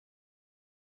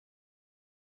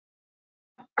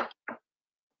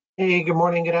Hey, good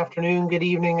morning, good afternoon, good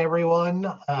evening, everyone.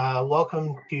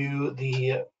 Welcome to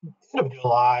the end of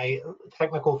July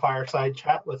technical fireside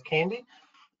chat with Kandy.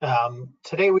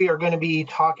 Today we are going to be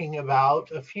talking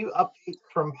about a few updates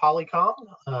from Polycom.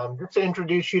 Just to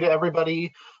introduce you to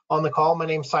everybody on the call, my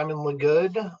name is Simon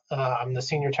LeGood. I'm the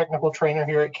Senior Technical Trainer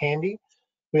here at Kandy.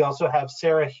 We also have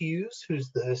Sarah Hughes, who's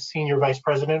the Senior Vice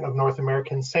President of North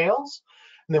American Sales.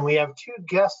 And then we have two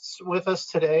guests with us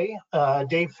today,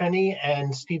 Dave Finney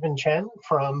and Stephen Chen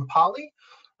from Poly.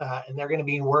 And they're going to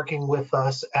be working with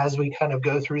us as we kind of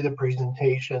go through the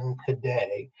presentation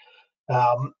today.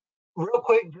 Real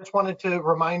quick, just wanted to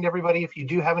remind everybody, if you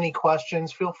do have any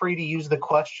questions, feel free to use the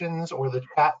questions or the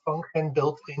chat function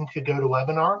built into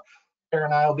GoToWebinar. Sarah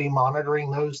and I will be monitoring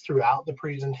those throughout the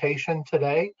presentation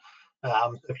today.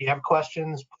 If you have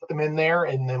questions, put them in there,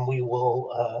 and then we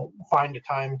will find a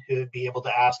time to be able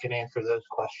to ask and answer those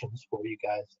questions for you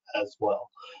guys as well.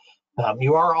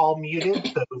 You are all muted,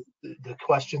 so the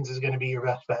questions is going to be your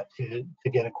best bet to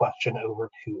get a question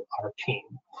over to our team.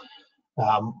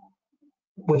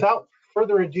 Without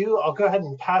further ado, I'll go ahead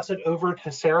and pass it over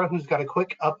to Sarah, who's got a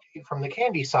quick update from the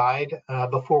Kandy side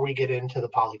before we get into the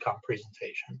Polycom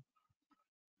presentation.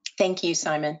 Thank you,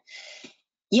 Simon.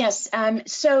 Yes,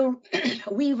 so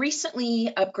we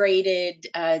recently upgraded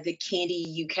the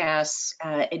Kandy UCaaS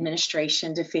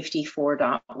administration to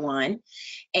 54.1.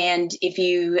 And if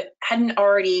you hadn't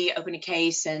already opened a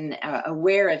case and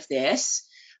aware of this,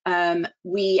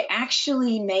 we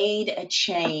actually made a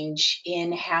change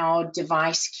in how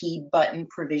device key button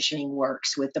provisioning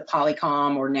works with the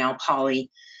Polycom or now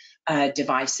Poly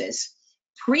devices.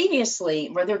 Previously,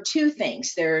 well, there are two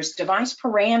things. There's device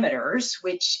parameters,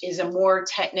 which is a more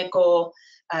technical,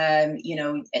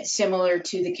 similar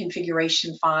to the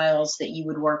configuration files that you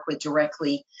would work with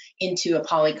directly into a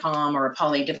Polycom or a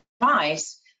Poly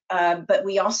device. But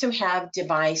we also have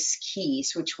device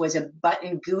keys, which was a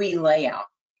button GUI layout.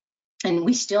 And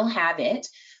we still have it,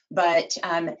 but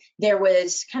there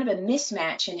was kind of a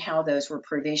mismatch in how those were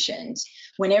provisioned.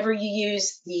 Whenever you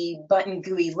use the button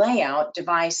GUI layout,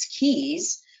 device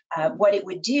keys, what it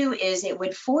would do is it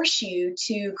would force you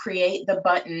to create the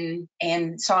button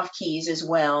and soft keys as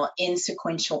well in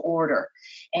sequential order.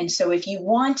 And so if you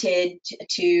wanted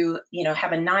to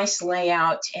have a nice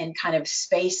layout and kind of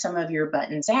space some of your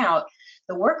buttons out,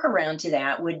 the workaround to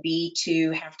that would be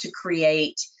to have to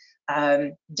create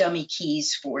dummy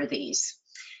keys for these.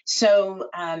 So,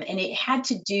 and it had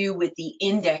to do with the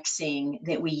indexing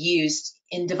that we used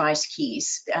in device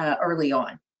keys early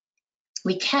on.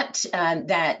 We kept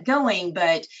that going,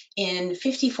 but in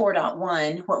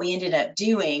 54.1, what we ended up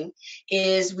doing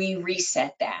is we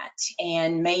reset that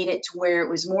and made it to where it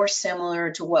was more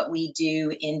similar to what we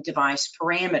do in device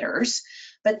parameters.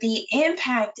 But the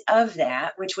impact of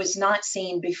that, which was not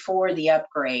seen before the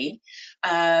upgrade,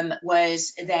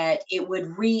 was that it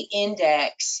would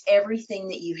re-index everything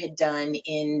that you had done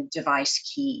in device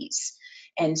keys.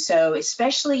 And so,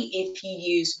 especially if you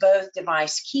use both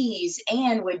device keys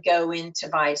and would go into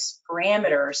device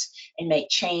parameters and make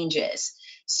changes.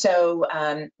 So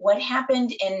what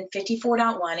happened in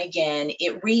 54.1, again,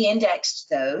 it re-indexed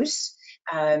those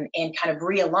and kind of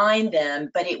realigned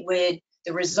them, but it would,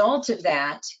 the result of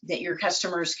that your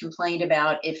customers complained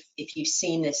about, if you've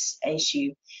seen this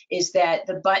issue, is that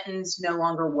the buttons no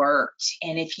longer worked.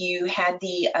 And if you had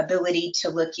the ability to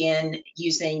look in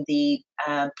using the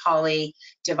Poly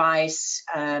device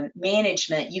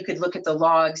management, you could look at the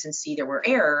logs and see there were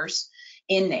errors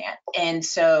in that. And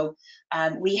so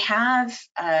we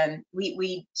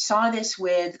saw this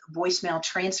with voicemail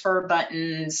transfer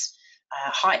buttons,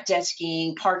 hot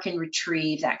desking, park and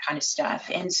retrieve, that kind of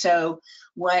stuff. And so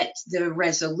what the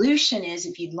resolution is,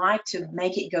 if you'd like to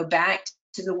make it go back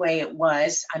to the way it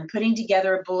was, I'm putting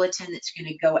together a bulletin that's going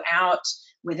to go out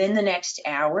within the next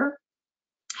hour.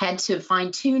 Had to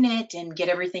fine tune it and get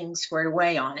everything squared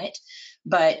away on it.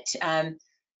 But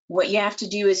what you have to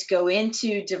do is go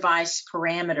into device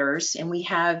parameters, and we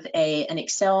have an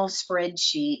Excel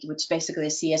spreadsheet, which is basically a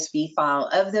CSV file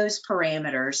of those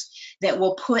parameters that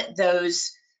will put those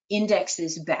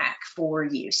indexes back for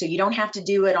you. So you don't have to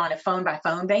do it on a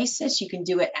phone-by-phone basis. You can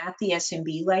do it at the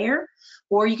SMB layer,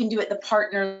 or you can do it the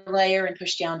partner layer and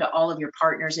push down to all of your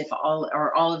partners, if all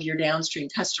of your downstream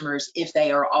customers, if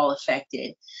they are all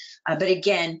affected. But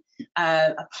again,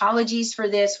 apologies for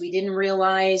this. We didn't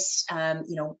realize,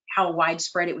 how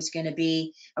widespread it was going to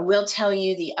be. I will tell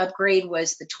you the upgrade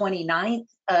was the 29th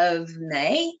of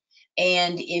May,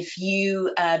 And if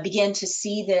you begin to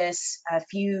see this a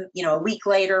week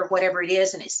later, whatever it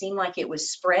is, and it seemed like it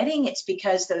was spreading, it's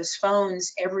because those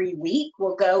phones every week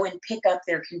will go and pick up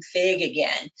their config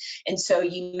again. And so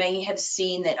you may have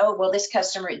seen that, oh, well, this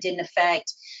customer it didn't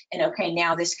affect, and okay,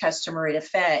 now this customer it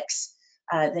affects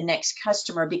the next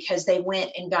customer, because they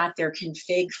went and got their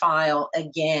config file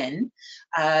again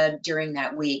during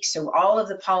that week. So all of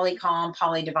the Poly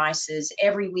devices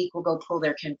every week will go pull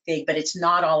their config, but it's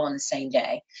not all on the same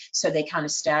day. So they kind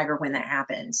of stagger when that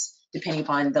happens, depending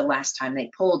upon the last time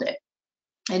they pulled it.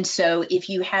 And so if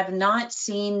you have not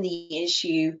seen the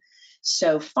issue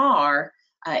so far,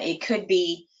 it could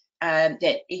be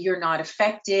that you're not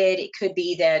affected. It could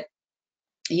be that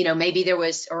maybe there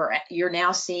was, or you're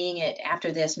now seeing it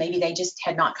after this, maybe they just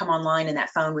had not come online and that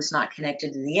phone was not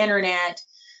connected to the internet,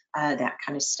 that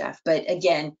kind of stuff. But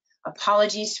again,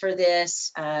 apologies for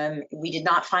this. We did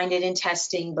not find it in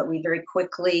testing, but we very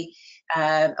quickly,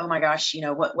 oh my gosh,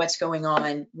 what's going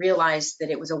on, realized that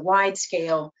it was a wide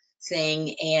scale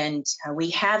thing. And we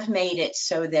have made it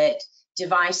so that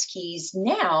device keys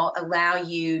now allow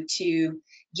you to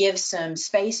give some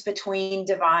space between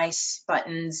device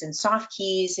buttons and soft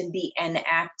keys and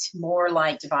act more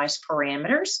like device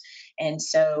parameters. And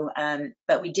so,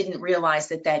 but we didn't realize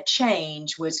that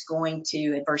change was going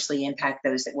to adversely impact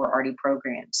those that were already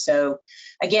programmed. So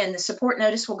again, the support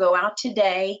notice will go out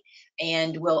today,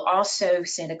 and we'll also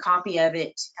send a copy of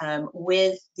it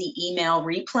with the email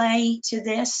replay to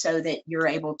this, so that you're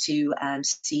able to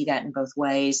see that in both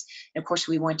ways. And of course,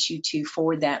 we want you to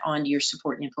forward that on to your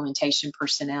support and implementation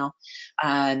personnel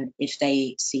if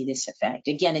they see this effect.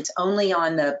 Again, it's only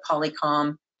on the Poly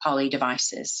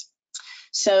devices.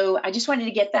 So I just wanted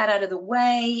to get that out of the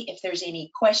way. If there's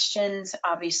any questions,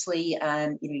 obviously, you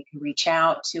can reach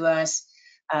out to us,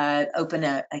 open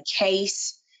a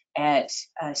case at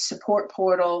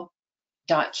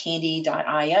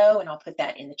supportportal.kandy.io, and I'll put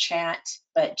that in the chat,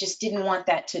 but just didn't want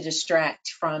that to distract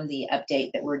from the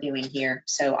update that we're doing here.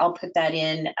 So I'll put that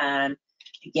in,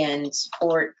 again,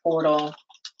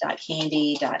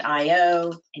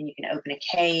 supportportal.kandy.io, and you can open a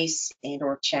case and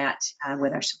or chat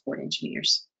with our support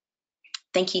engineers.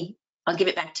 Thank you. I'll give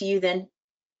it back to you then,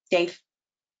 Dave.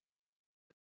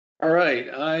 All right,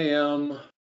 I am,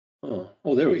 oh,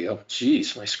 there we go.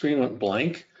 Geez, my screen went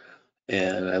blank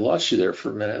and I lost you there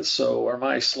for a minute. So are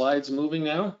my slides moving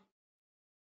now?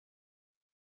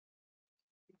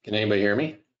 Can anybody hear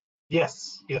me?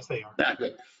 Yes, they are. Ah,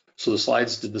 good. So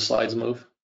did the slides move?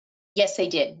 Yes, they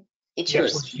did. It's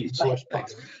yours.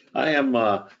 Thanks. I am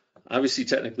obviously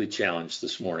technically challenged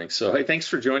this morning. So hey, thanks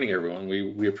for joining everyone.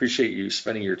 We appreciate you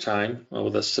spending your time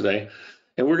with us today.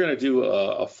 And we're going to do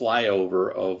a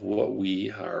flyover of what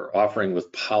we are offering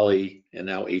with Poly and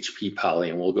now HP Poly,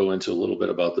 and we'll go into a little bit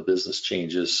about the business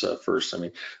changes first. I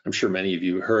mean, I'm sure many of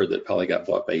you heard that Poly got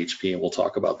bought by HP, and we'll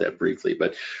talk about that briefly.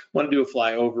 But I want to do a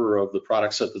flyover of the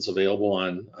product set that's available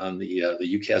on the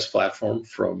UCaaS platform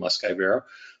from Skyvera.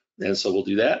 And so we'll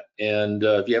do that. And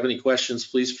if you have any questions,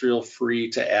 please feel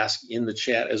free to ask in the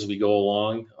chat as we go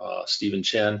along. Stephen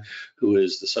Chen, who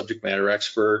is the subject matter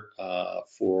expert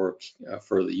for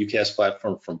the UCaaS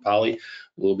platform from Poly,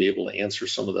 will be able to answer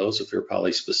some of those if they're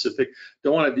Poly specific.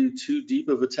 Don't want to do too deep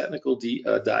of a technical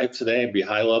dive today and be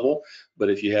high level,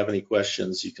 but if you have any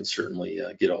questions, you can certainly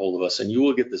get a hold of us, and you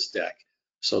will get this deck.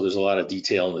 So there's a lot of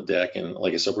detail in the deck. And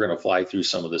like I said, we're going to fly through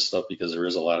some of this stuff because there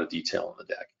is a lot of detail in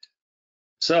the deck.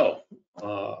 So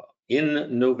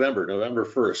in November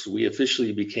 1st, we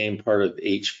officially became part of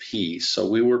HP. So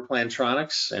we were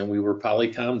Plantronics and we were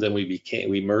Polycom, then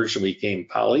we merged and became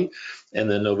Poly. And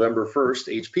then November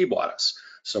 1st, HP bought us.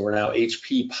 So we're now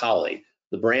HP Poly.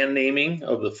 The brand naming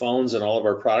of the phones and all of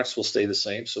our products will stay the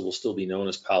same. So we'll still be known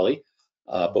as Poly,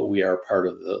 but we are part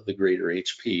of the greater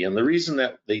HP. And the reason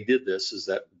that they did this is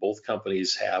that both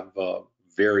companies have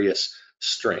various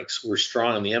strengths. We're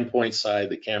strong on the endpoint side,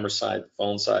 the camera side, the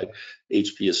phone side.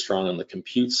 HP is strong on the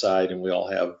compute side, and we all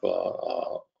have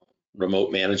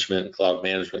remote management, cloud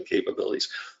management capabilities.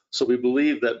 So we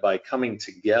believe that by coming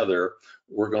together,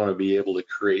 we're going to be able to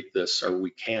create this, or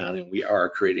we can, and we are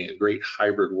creating a great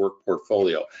hybrid work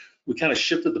portfolio. We kind of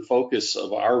shifted the focus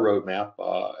of our roadmap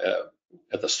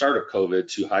at the start of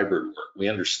COVID to hybrid work. We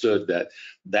understood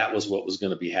that was what was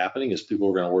going to be happening, is people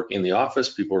were going to work in the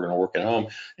office, people were going to work at home,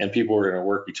 and people were going to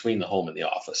work between the home and the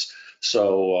office.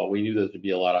 So we knew that there'd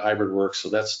be a lot of hybrid work. So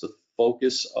that's the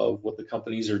focus of what the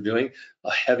companies are doing,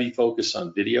 a heavy focus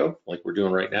on video like we're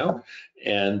doing right now,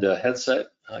 and headset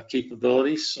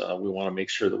capabilities. We want to make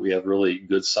sure that we have really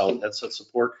good solid headset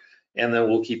support, and then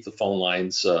we'll keep the phone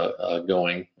lines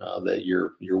going that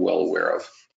you're well aware of.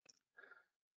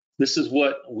 This is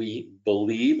what we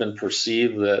believe and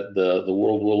perceive that the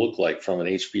world will look like from an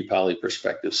HP Poly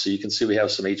perspective. So you can see we have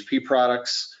some HP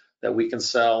products that we can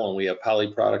sell, and we have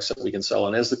Poly products that we can sell.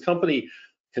 And as the company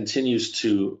continues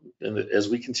to, and as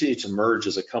we continue to merge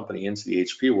as a company into the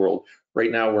HP world, right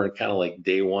now we're in kind of like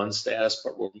day one status,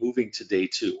 but we're moving to day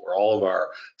two, where all of our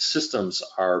systems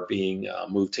are being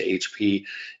moved to HP.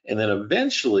 And then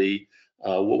eventually,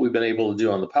 what we've been able to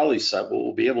do on the Poly side, what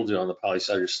we'll be able to do on the Poly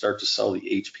side is start to sell the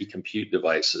HP compute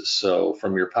devices. So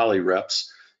from your Poly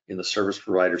reps in the service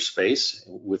provider space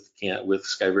with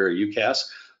Skyvera UCaaS,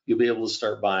 you'll be able to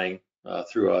start buying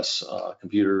through us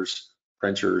computers,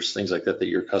 printers, things like that that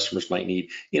your customers might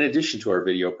need, in addition to our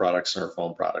video products and our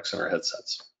phone products and our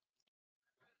headsets.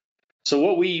 So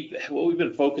what we've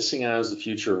been focusing on is the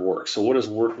future of work. So what does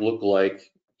work look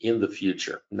like in the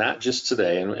future, not just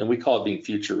today, and we call it being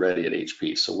future ready at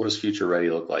HP. So what does future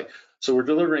ready look like? So we're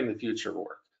delivering the future of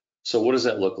work. So what does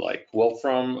that look like? Well,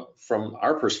 from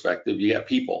our perspective, you got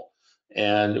people,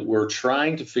 and we're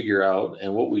trying to figure out,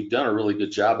 and what we've done a really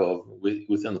good job of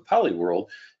within the Poly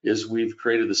world is we've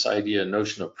created this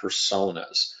notion of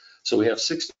personas. So we have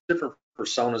 6 different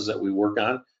personas that we work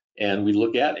on and we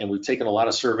look at, and we've taken a lot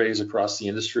of surveys across the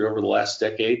industry over the last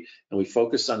decade, and we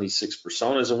focused on these 6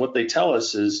 personas, and what they tell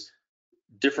us is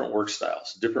different work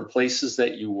styles, different places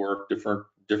that you work, different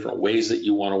ways that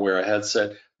you want to wear a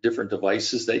headset, different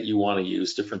devices that you want to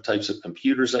use, different types of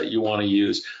computers that you want to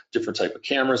use, different type of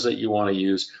cameras that you want to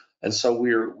use. And so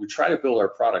we try to build our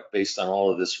product based on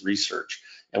all of this research,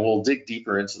 and we'll dig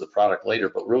deeper into the product later.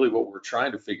 But really what we're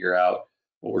trying to figure out,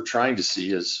 what we're trying to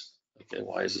see is, okay,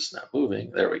 why is this not moving?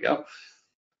 There we go.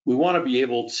 We want to be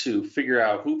able to figure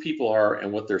out who people are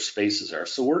and what their spaces are.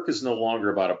 So work is no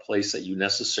longer about a place that you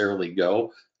necessarily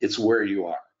go, it's where you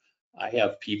are. I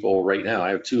have people right now,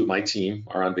 I have 2 of my team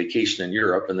are on vacation in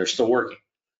Europe and they're still working.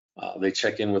 They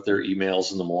check in with their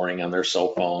emails in the morning on their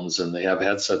cell phones, and they have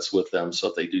headsets with them so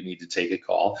if they do need to take a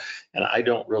call. And I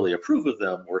don't really approve of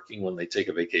them working when they take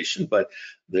a vacation, but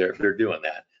they're doing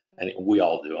that. And we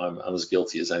all do. I'm as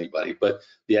guilty as anybody. But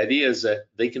the idea is that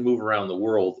they can move around the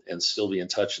world and still be in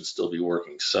touch and still be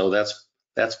working. So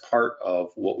that's part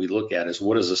of what we look at, is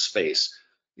what is a space?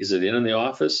 Is it in the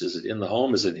office? Is it in the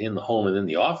home? Is it in the home and in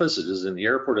the office? Is it in the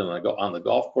airport, on the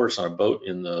golf course, on a boat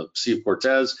in the Sea of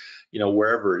Cortez?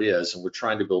 Wherever it is. And we're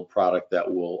trying to build product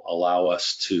that will allow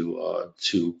us to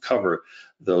cover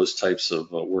those types of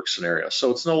work scenarios.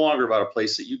 So it's no longer about a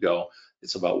place that you go.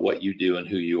 It's about what you do and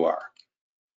who you are.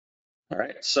 All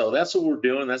right, so that's what we're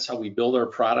doing. That's how we build our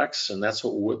products, and that's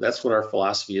what our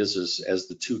philosophy is as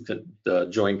the 2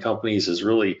 joint companies, is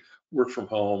really work from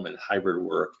home and hybrid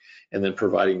work, and then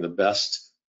providing the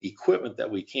best equipment that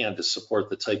we can to support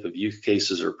the type of use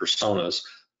cases or personas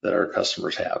that our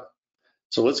customers have.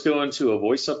 So let's go into a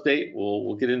voice update.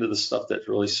 We'll get into the stuff that's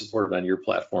really supported on your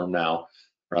platform now,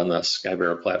 or on the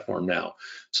Skyvera platform now.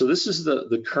 So this is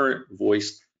the current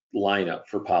voice lineup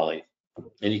for Poly.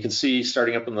 And you can see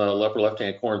starting up in the upper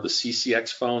left-hand corner, the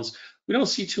CCX phones. We don't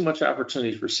see too much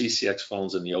opportunity for CCX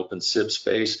phones in the open SIP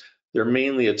space. They're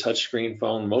mainly a touchscreen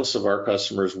phone. Most of our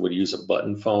customers would use a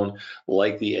button phone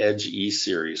like the Edge E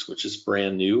series, which is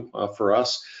brand new for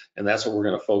us. And that's what we're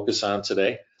going to focus on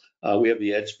today. We have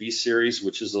the Edge B series,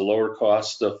 which is the lower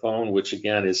cost phone, which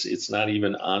again, it's not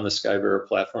even on the Skyvera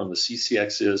platform. The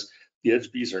CCX is. The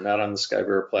Edge Bs are not on the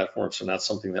Skyvera platform, so not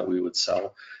something that we would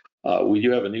sell. We do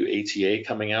have a new ATA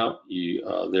coming out.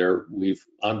 We've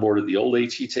onboarded the old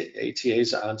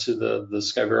ATAs onto the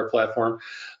Skyvera platform,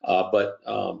 but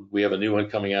we have a new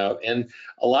one coming out. And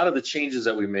a lot of the changes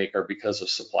that we make are because of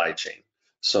supply chain.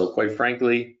 So quite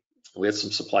frankly, we had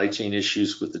some supply chain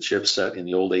issues with the chipset in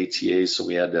the old ATAs, so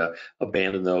we had to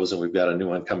abandon those, and we've got a new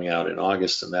one coming out in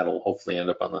August, and that'll hopefully end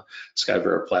up on the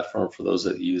Skyvera platform for those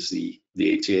that use the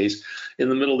ATAs. In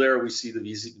the middle there, we see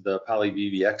the Poly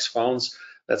VVX phones.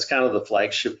 That's kind of the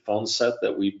flagship phone set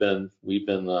that we've been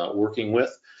working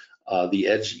with. The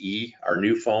Edge E are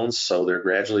new phones, so they're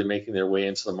gradually making their way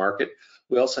into the market.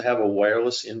 We also have a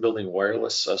wireless, in-building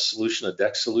wireless solution, a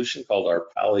DEX solution called our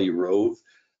Poly Rove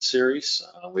series.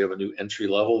 We have a new entry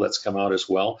level that's come out as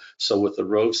well. So with the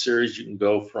Rove series, you can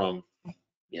go from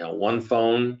one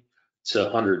phone to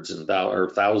hundreds or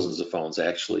thousands of phones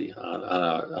actually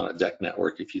on a DEC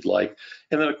network if you'd like.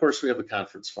 And then of course we have the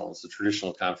conference phones, the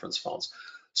traditional conference phones.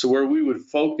 So where we would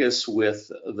focus with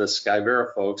the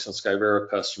Skyvera folks and Skyvera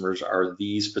customers are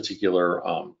these particular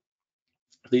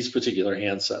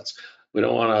handsets. We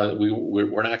don't want to.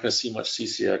 We're not going to see much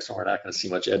CCX, and we're not going to see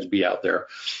much Edge B out there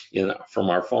from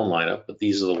our phone lineup. But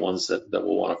these are the ones that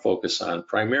we'll want to focus on,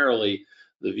 primarily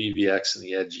the VVX and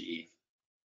the Edge E.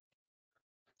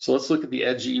 So let's look at the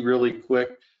Edge E really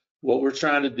quick. what we're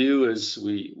trying to do is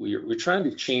we're trying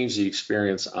to change the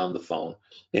experience on the phone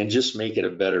and just make it a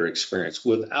better experience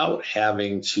without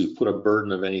having to put a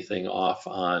burden of anything off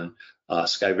on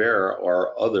Skyvera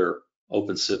or other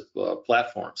OpenSIP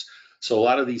platforms. So a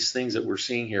lot of these things that we're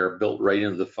seeing here are built right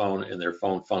into the phone and their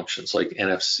phone functions, like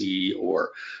NFC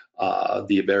or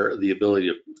the ability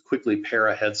to quickly pair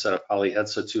a headset, a poly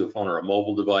headset to a phone or a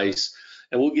mobile device.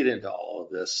 And we'll get into all of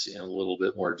this in a little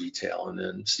bit more detail. And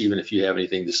then, Stephen, if you have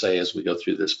anything to say as we go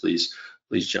through this, please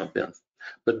jump in.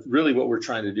 But really what we're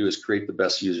trying to do is create the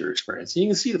best user experience. And you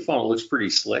can see the phone, it looks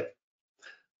pretty slick.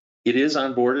 It is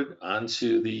onboarded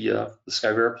onto the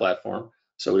Skyvera platform,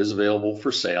 so it is available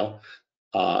for sale.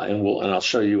 And I'll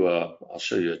show you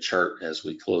a chart as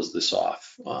we close this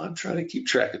off. I'm trying to keep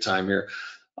track of time here,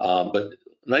 but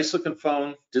nice looking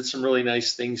phone, did some really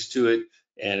nice things to it,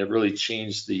 and it really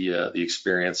changed the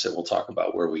experience, and we'll talk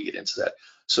about where we get into that.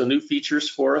 So new features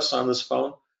for us on this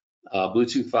phone: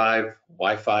 Bluetooth 5,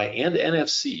 Wi-Fi, and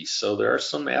NFC. So there are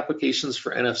some applications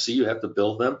for NFC. You have to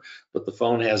build them, but the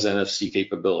phone has NFC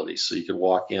capabilities. So you can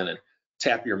walk in and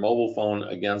tap your mobile phone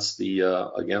against the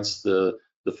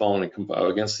phone and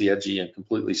against the edge and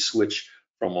completely switch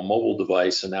from a mobile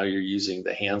device, and now you're using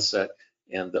the handset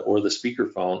and or the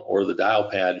speakerphone or the dial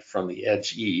pad from the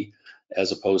Edge E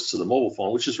as opposed to the mobile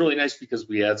phone, which is really nice because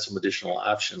we add some additional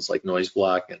options like noise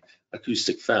block and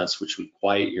acoustic fence, which would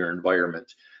quiet your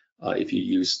environment if you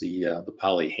use the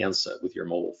Poly handset with your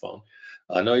mobile phone.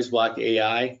 Noise block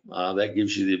AI, that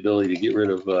gives you the ability to get rid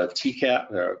of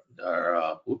TCAP,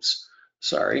 oops,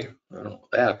 sorry, I don't know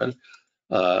what happened.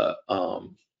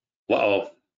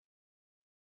 Well,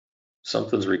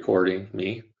 something's recording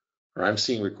me, or I'm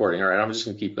seeing recording. All right, I'm just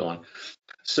gonna keep going.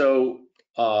 So,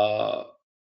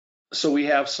 so we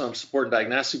have some support and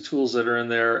diagnostic tools that are in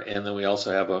there, and then we also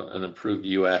have an improved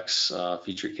UX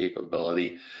feature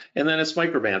capability, and then it's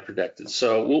microband protected.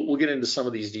 So we'll get into some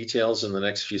of these details in the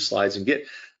next few slides, and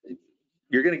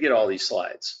you're gonna get all these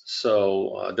slides.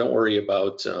 So don't worry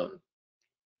about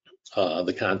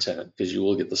the content, because you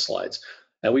will get the slides.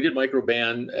 And we did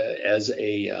microband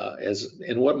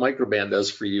and what microband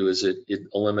does for you is it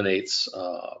eliminates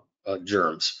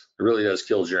germs. It really does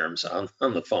kill germs on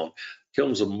the phone.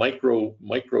 Kills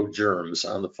micro germs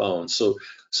on the phone. So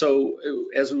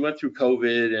as we went through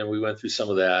COVID and we went through some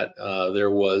of that, there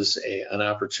was an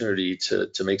opportunity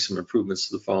to make some improvements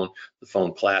to the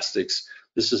phone plastics.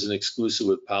 This is an exclusive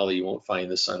with Poly. You won't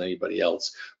find this on anybody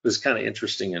else, but it's kind of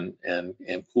interesting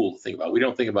and cool to think about. We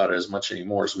don't think about it as much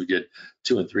anymore as we did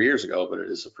 2 and 3 years ago, but it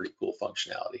is a pretty cool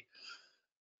functionality.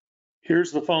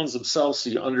 Here's the phones themselves, so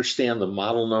you understand the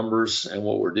model numbers and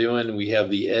what we're doing. We have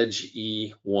the Edge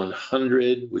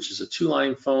E100, which is a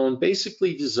 2-line phone,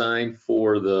 basically designed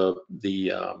for the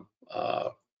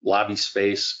lobby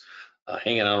space,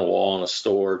 hanging on a wall in a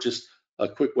store, just a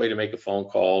quick way to make a phone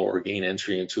call or gain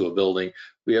entry into a building.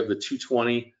 We have the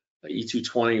 220,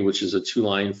 E220, which is a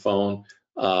 2-line phone.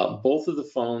 Both of the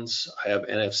phones have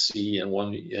NFC and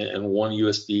one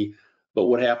USB. But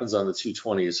what happens on the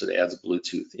 220 is it adds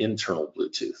Bluetooth, internal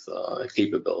Bluetooth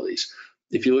capabilities.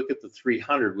 If you look at the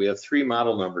 300, we have 3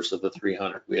 model numbers of the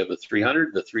 300. We have the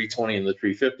 300, the 320, and the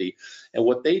 350. And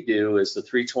what they do is the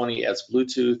 320 adds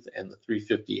Bluetooth and the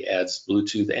 350 adds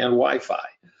Bluetooth and Wi-Fi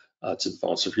to the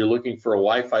phone. So if you're looking for a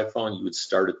Wi-Fi phone, you would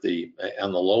start at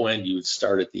on the low end, you would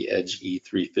start at the Edge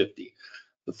E350.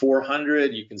 The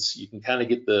 400, you can kind of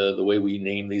get the way we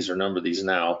name these or number these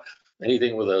now.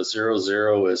 Anything with a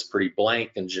 00 is pretty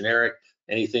blank and generic.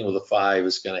 Anything with a 5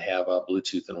 is going to have a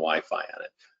Bluetooth and Wi-Fi on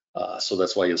it. So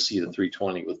that's why you'll see the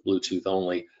 320 with Bluetooth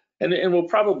only. And we'll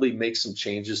probably make some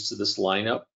changes to this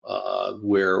lineup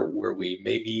where we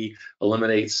maybe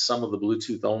eliminate some of the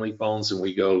Bluetooth only phones and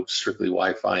we go strictly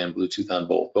Wi-Fi and Bluetooth on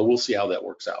both. But we'll see how that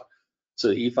works out. So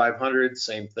the E500,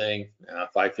 same thing.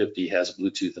 550 has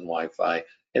Bluetooth and Wi-Fi.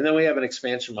 And then we have an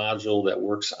expansion module that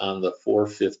works on the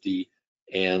 450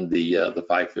 and the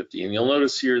 550. And you'll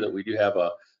notice here that we do have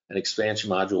an expansion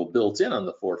module built in on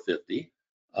the 450.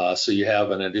 So you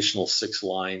have an additional 6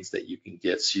 lines that you can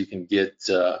get. So you can get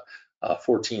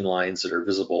 14 lines that are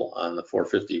visible on the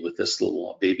 450 with this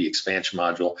little baby expansion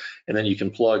module. And then you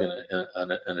can plug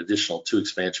an additional 2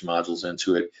 expansion modules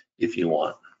into it if you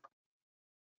want.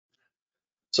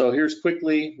 So here's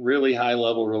quickly, really high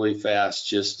level, really fast,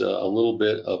 just a little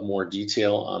bit of more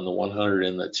detail on the 100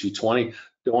 and the 220.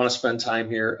 Don't want to spend time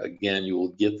here. Again, you will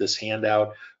get this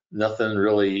handout. Nothing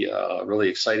really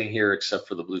exciting here except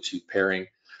for the Bluetooth pairing.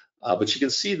 But you can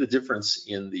see the difference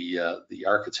in the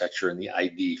architecture and the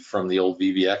ID from the old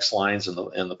VVX lines and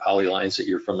the Poly lines that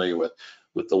you're familiar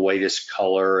with the whitish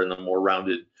color and the more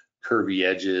rounded curvy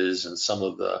edges and some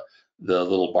of the the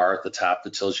little bar at the top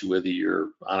that tells you whether you're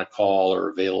on a call or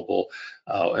available.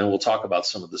 And we'll talk about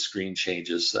some of the screen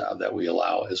changes that we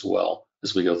allow as well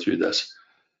as we go through this.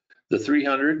 The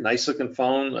 300, nice looking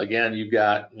phone. Again, you've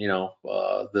got, you know,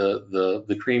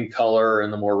 the cream color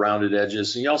and the more rounded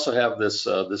edges. And you also have this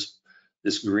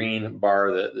this green bar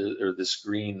or this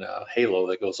green halo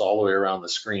that goes all the way around the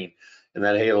screen. And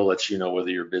that halo lets you know whether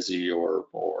you're busy or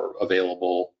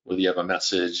available, whether you have a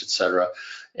message, etc.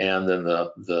 And then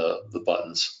the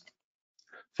buttons.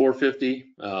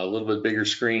 450, a little bit bigger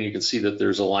screen. You can see that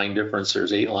there's a line difference.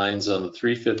 There's 8 lines on the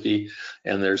 350,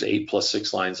 and there's 8 plus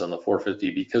 6 lines on the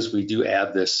 450 because we do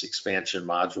add this expansion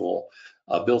module,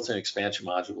 built-in expansion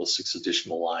module with 6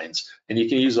 additional lines. And you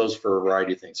can use those for a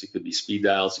variety of things. It could be speed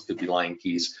dials, it could be line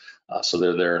keys, so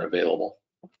they're there and available.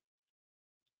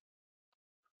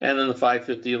 And then the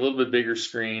 550, a little bit bigger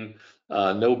screen,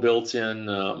 no built-in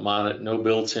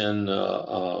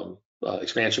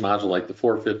expansion module like the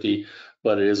 450,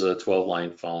 but it is a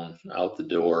 12-line phone out the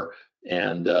door.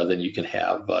 And then you can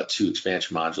have 2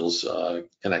 expansion modules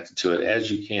connected to it, as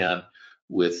you can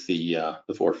with the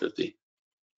 450.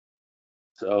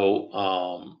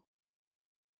 So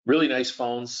really nice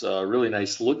phones, really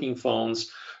nice looking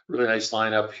phones, really nice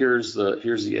lineup. Here's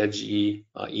the Edge E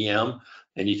EM.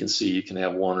 And you can see you can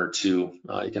have 1 or 2.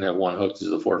 You can have 1 hooked to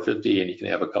the 450, and you can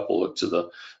have a couple hooked to the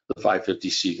 550,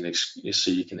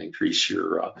 so you can increase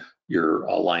your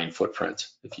line footprint,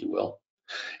 if you will.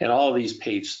 And all of these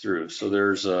page through. So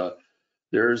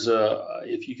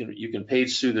if you can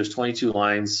page through. There's 22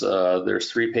 lines.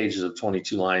 There's 3 pages of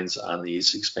 22 lines on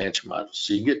these expansion modules.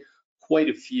 So you can get quite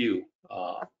a few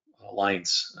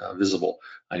lines visible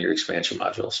on your expansion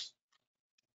modules.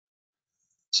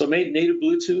 So made native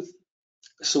Bluetooth.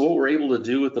 So what we're able to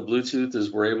do with the Bluetooth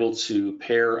is we're able to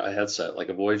pair a headset like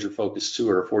a Voyager Focus 2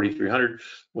 or a 4300.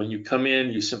 When you come in,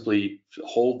 you simply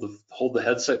hold the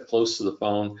headset close to the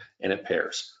phone and it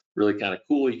pairs. Really kind of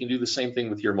cool. You can do the same thing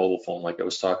with your mobile phone like I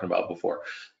was talking about before.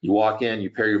 You walk in, you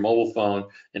pair your mobile phone,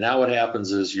 and now what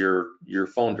happens is your mobile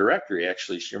phone directory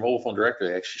actually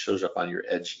shows up on your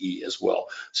Edge E as well.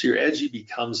 So your Edge E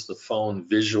becomes the phone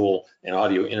visual and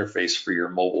audio interface for your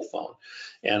mobile phone.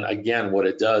 And again, what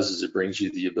it does is it brings you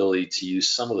the ability to use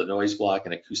some of the noise block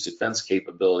and acoustic fence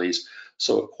capabilities,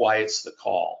 so it quiets the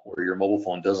call, where your mobile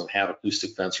phone doesn't have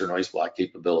acoustic fence or noise block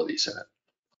capabilities in it.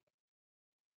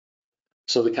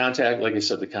 So the contact, like I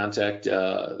said, the contact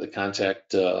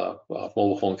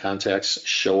mobile phone contacts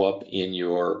show up on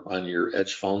your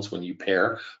Edge phones when you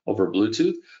pair over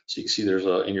Bluetooth. So you can see there's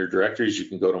in your directories, you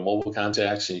can go to mobile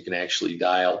contacts and you can actually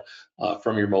dial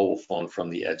from your mobile phone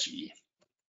from the Edge E.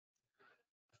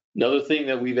 Another thing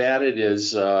that we've added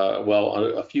is,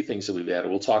 a few things that we've added.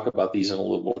 We'll talk about these in a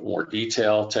little bit more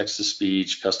detail: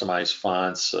 text-to-speech, customized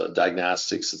fonts,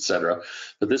 diagnostics, etc.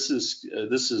 But this is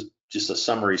just a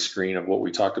summary screen of what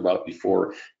we talked about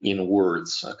before in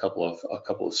Words a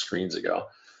couple of screens ago.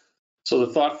 So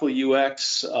the thoughtful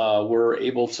UX, we're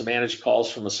able to manage calls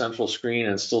from a central screen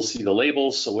and still see the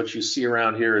labels. So what you see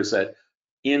around here is that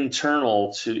in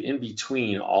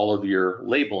between all of your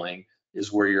labeling is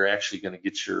where you're actually going to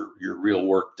get your real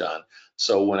work done.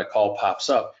 So when a call pops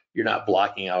up, you're not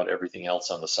blocking out everything else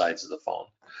on the sides of the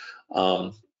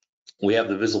phone. We have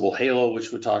the visible halo,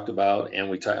 which we talked about, and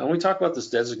we talk about this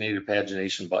dedicated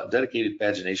pagination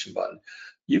button.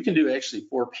 You can do actually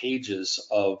 4 pages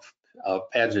of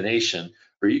pagination,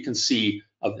 where you can see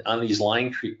on these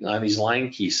line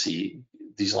key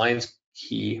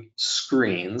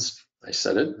screens. I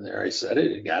said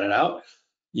it, got it out.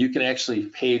 You can actually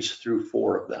page through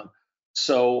 4 of them.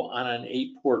 So on an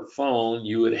 8-port phone,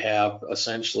 you would have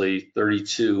essentially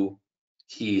 32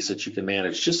 keys that you can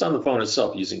manage just on the phone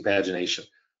itself using pagination.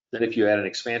 Then if you add an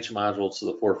expansion module to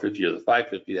the 450 or the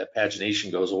 550, that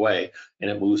pagination goes away and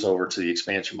it moves over to the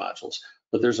expansion modules.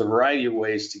 But there's a variety of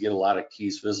ways to get a lot of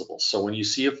keys visible. So when you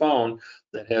see a phone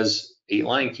that has 8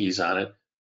 line keys on it,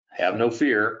 have no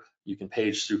fear, you can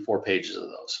page through 4 pages of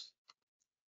those.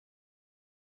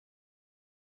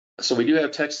 So we do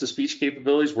have text-to-speech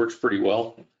capabilities, works pretty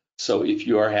well. So if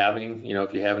you are having,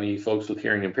 if you have any folks with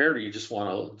hearing impaired, or you just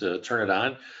want to turn it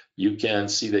on, you can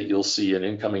see that you'll see an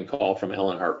incoming call from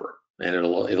Ellen Harper, and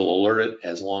it'll alert it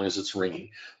as long as it's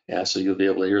ringing. Yeah, so you'll be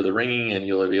able to hear the ringing, and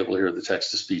you'll be able to hear the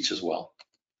text-to-speech as well.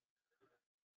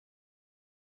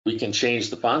 We can change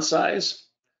the font size.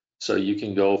 So you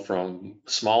can go from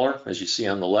smaller, as you see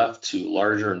on the left, to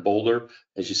larger and bolder,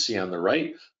 as you see on the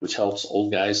right, which helps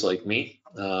old guys like me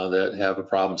that have a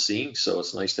problem seeing. So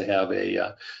it's nice to have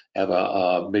a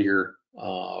bigger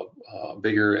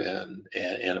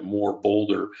and a more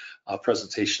bolder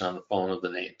presentation on the phone of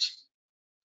the names.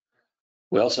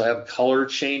 We also have color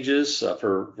changes.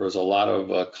 There's a lot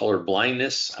of color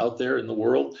blindness out there in the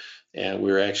world, and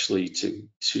we're actually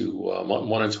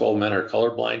 1 in 12 men are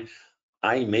colorblind.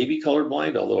 I may be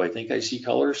colorblind, although I think I see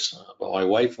colors. But my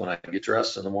wife, when I get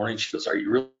dressed in the morning, she goes, "Are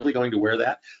you really going to wear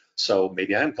that?" So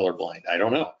maybe I'm colorblind. I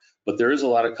don't know. But there is a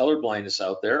lot of color blindness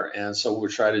out there, and so what we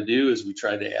try to do is we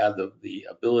try to add the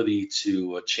ability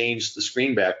to change the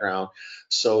screen background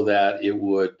so that it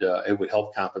would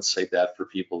help compensate that for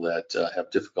people that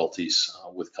have difficulties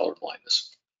with color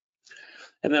blindness.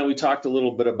 And then we talked a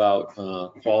little bit about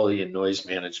quality and noise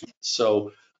management.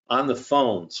 So on the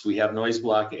phones, we have Noise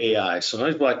Block AI. So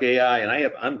Noise Block AI,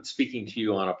 and I'm speaking to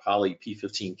you on a Poly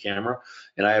P15 camera,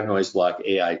 and I have Noise Block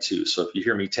AI too. So if you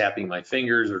hear me tapping my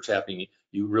fingers or tapping,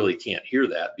 you really can't hear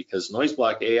that because Noise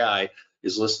Block AI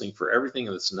is listening for everything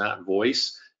that's not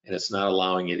voice, and it's not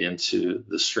allowing it into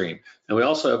the stream. And we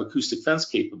also have acoustic fence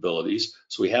capabilities.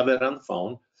 So we have that on the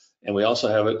phone. And we also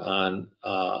have it on,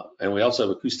 and we also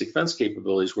have acoustic fence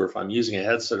capabilities where if I'm using a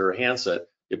headset or a handset,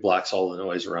 it blocks all the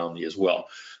noise around me as well.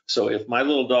 So if my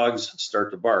little dogs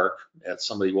start to bark at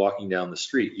somebody walking down the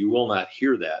street, you will not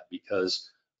hear that because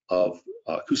of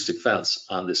acoustic fence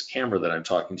on this camera that I'm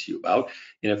talking to you about.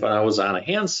 And if I was on a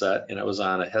handset and I was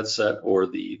on a headset or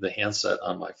the handset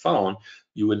on my phone,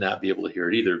 you would not be able to hear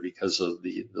it either because of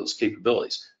those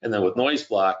capabilities. And then with Noise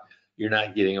Block, you're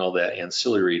not getting all that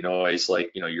ancillary noise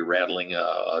like, you're rattling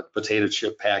a potato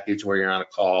chip package where you're on a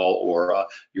call or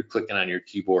you're clicking on your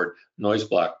keyboard. Noise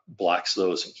Block blocks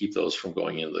those and keep those from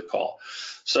going into the call.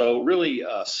 So really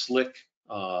slick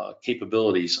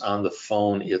capabilities on the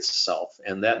phone itself.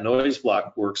 And that Noise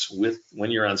Block works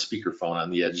when you're on speakerphone on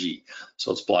the Edge.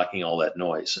 So it's blocking all that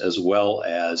noise as well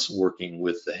as working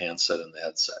with the handset and the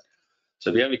headset. So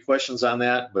if you have any questions on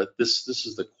that, but this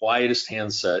is the quietest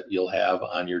handset you'll have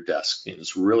on your desk. And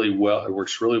it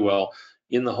works really well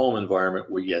in the home environment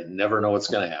where you never know what's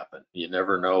going to happen. You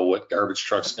never know what garbage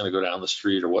truck's going to go down the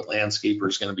street or what landscaper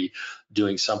is going to be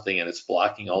doing something, and it's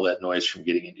blocking all that noise from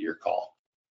getting into your call.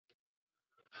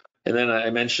 And then I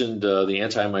mentioned the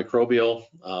antimicrobial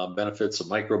benefits of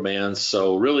microbands.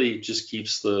 So really just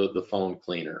keeps the phone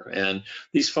cleaner. And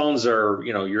these phones are,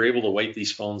 you're able to wipe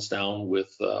these phones down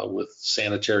with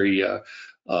sanitary,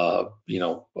 what do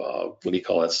you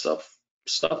call that stuff?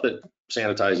 Stuff that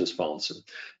sanitizes phones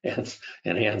and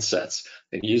handsets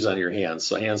and use on your hands.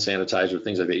 So hand sanitizer,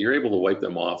 things like that. You're able to wipe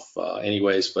them off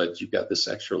anyways, but you've got this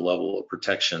extra level of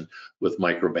protection with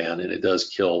microban, and it does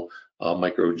kill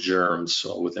micro germs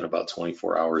within about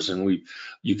 24 hours. And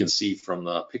you can see from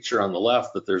the picture on the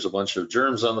left that there's a bunch of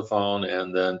germs on the phone,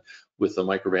 and then with the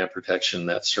microban protection,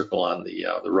 that circle on the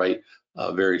right,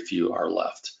 very few are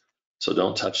left. So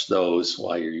don't touch those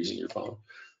while you're using your phone.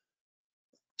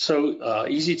 So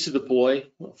easy to deploy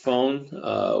phone.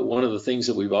 One of the things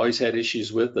that we've always had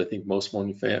issues with, I think most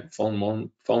phone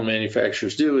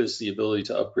manufacturers do, is the ability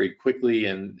to upgrade quickly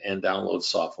and download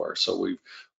software. So we've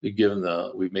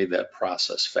made that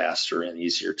process faster and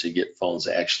easier to get phones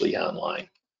actually online.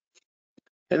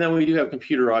 And then we do have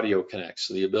computer audio connect,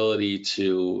 so the ability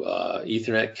to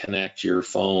Ethernet connect your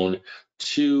phone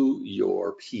to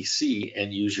your PC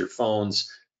and use your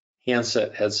phone's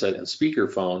handset, headset, and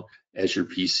speakerphone as your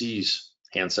PC's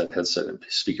handset, headset, and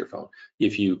speakerphone,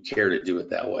 if you care to do it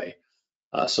that way.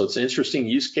 So it's an interesting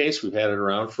use case. We've had it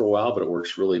around for a while, but it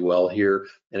works really well here.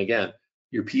 And again,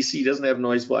 your PC doesn't have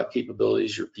noise block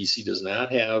capabilities. Your PC does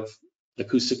not have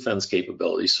acoustic fence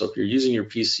capabilities. So if you're using your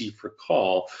PC for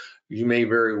call, you may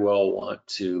very well want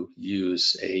to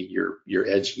use your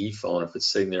Edge E phone if it's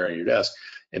sitting there on your desk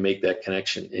and make that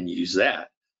connection and use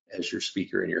that as your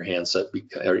speaker and your handset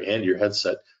and your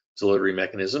headset delivery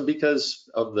mechanism because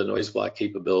of the noise block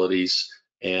capabilities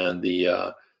and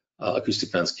the acoustic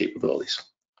fence capabilities.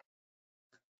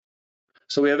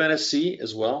 So we have NFC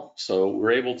as well. So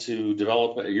we're able to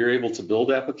you're able to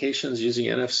build applications using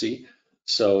NFC.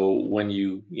 So when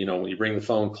you bring the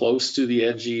phone close to the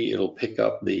Edge, it'll pick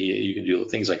up you can do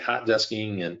things like hot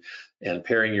desking and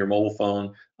pairing your mobile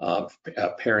phone,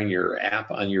 pairing your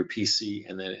app on your PC,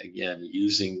 and then again,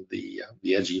 using the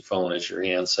Edge phone as your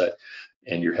handset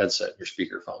and your headset, your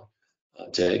speakerphone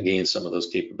to gain some of those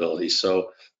capabilities.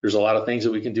 So there's a lot of things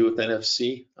that we can do with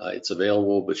NFC. It's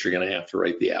available, but you're going to have to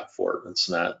write the app for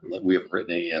it. We haven't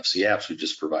written any NFC apps. We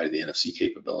just provided the NFC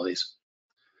capabilities.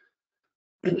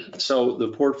 So the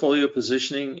portfolio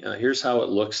positioning, here's how it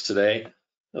looks today.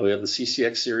 We have the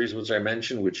CCX series, which I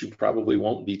mentioned, which you probably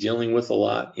won't be dealing with a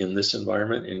lot in this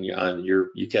environment and on your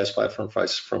UCaaS platform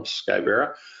from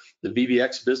Skybera. The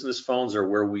VVX business phones are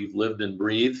where we've lived and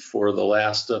breathed for the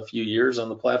last few years on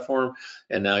the platform,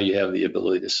 and now you have the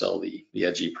ability to sell the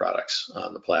Edge products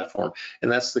on the platform.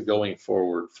 And that's the going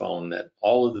forward phone, that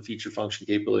all of the feature function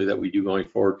capability that we do going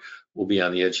forward will be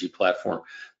on the Edge platform.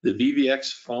 The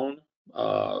VVX phone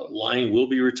line will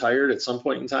be retired at some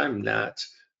point in time, not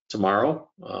tomorrow,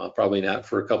 probably not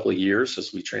for a couple of years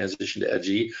as we transition to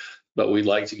Edge, but we'd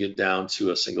like to get down to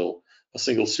a single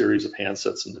series of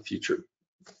handsets in the future.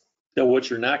 Now, what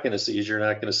you're not going to see is you're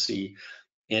not going to see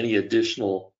any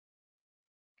additional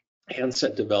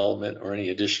handset development or any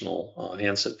additional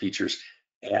handset features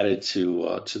added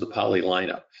to the Poly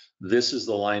lineup. This is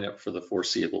the lineup for the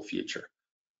foreseeable future.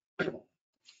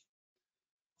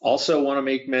 Also want to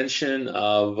make mention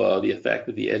of the fact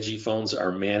that the Edge phones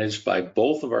are managed by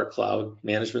both of our cloud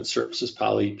management services,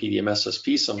 Poly PDM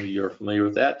SSP. Some of you are familiar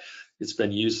with that. It's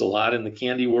been used a lot in the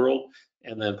Kandy world.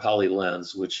 And then Poly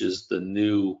Lens, which is the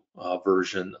new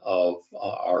version of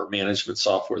our management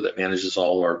software that manages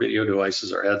all of our video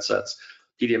devices, our headsets.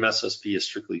 PDM SSP is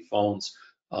strictly phones.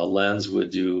 Lens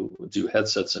would do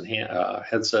headsets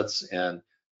and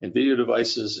video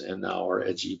devices, and now our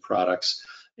Edge products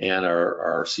and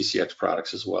our CCX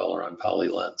products as well are on Poly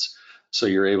Lens. So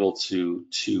you're able to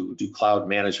do cloud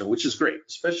management, which is great,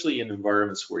 especially in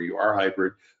environments where you are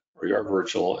hybrid or you are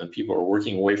virtual and people are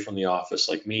working away from the office.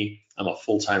 Like me, I'm a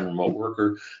full-time remote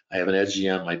worker. I have an Edge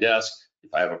on my desk.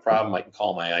 If I have a problem, I can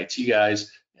call my IT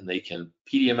guys and they can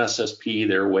PDM SSP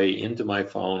their way into my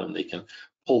phone, and they can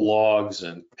pull logs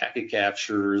and packet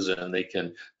captures, and they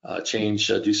can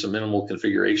do some minimal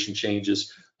configuration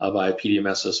changes via PDM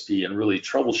SSP and really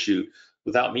troubleshoot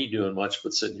without me doing much,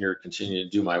 but sitting here continuing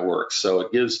to do my work. So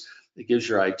it gives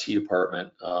your IT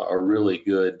department a really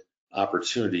good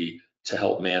opportunity to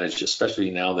help manage, especially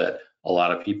now that a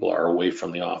lot of people are away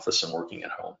from the office and working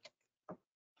at home.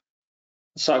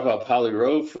 Let's talk about Poly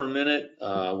Rove for a minute.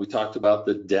 We talked about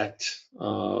the decked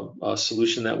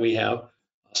solution that we have,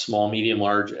 small, medium,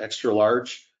 large, extra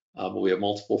large, but we have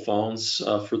multiple phones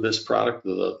for this product,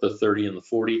 the 30 and the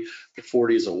 40. The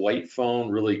 40 is a white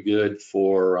phone, really good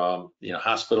for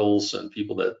hospitals and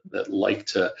people that like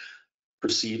to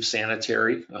perceive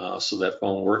sanitary, so that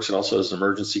phone works. It also has an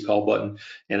emergency call button,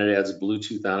 and it adds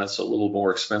Bluetooth on it, so a little more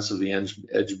expensive than the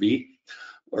Edge B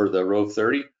or the Rove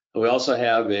 30. We also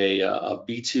have a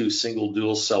B2 single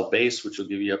dual cell base, which will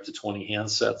give you up to 20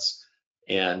 handsets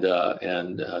and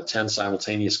 10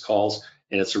 simultaneous calls,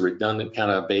 and it's a redundant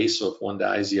kind of base, so if one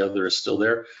dies, the other is still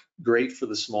there. Great for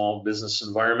the small business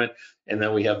environment. And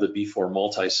then we have the B4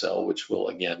 multi-cell, which will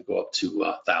again go up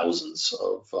to thousands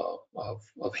of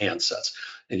handsets,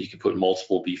 and you can put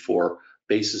multiple B4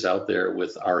 bases out there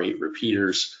with R8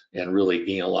 repeaters and really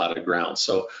gain a lot of ground.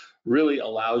 So really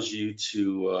allows you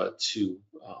to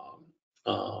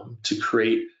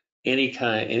create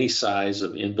any size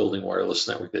of in-building wireless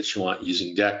network that you want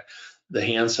using DEC. The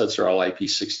handsets are all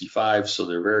IP65, so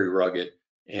they're very rugged,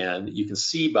 and you can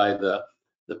see by the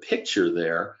picture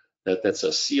there that that's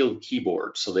a sealed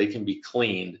keyboard, so they can be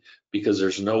cleaned because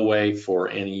there's no way for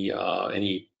any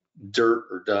dirt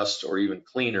or dust or even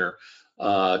cleaner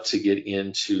to get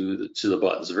into the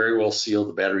buttons. They're very well sealed.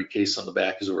 The battery case on the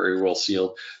back is very well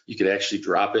sealed. You could actually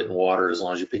drop it in water as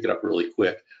long as you pick it up really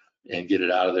quick and get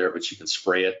it out of there, but you can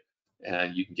spray it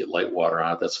and you can get light water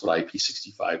on it. That's what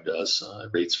IP65 does. It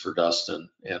rates for dust and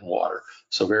water.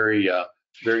 So very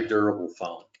durable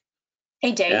phone.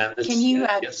 Hey Dave, can you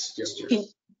yes,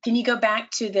 can you go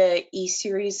back to the E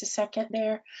series a second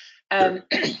there? Sure.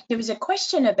 There was a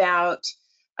question about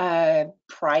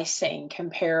pricing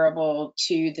comparable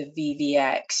to the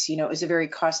VVX. You know, it was a very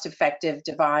cost-effective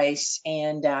device,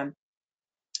 and I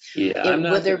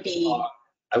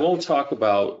won't talk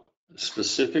about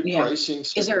specific pricing.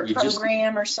 Is there a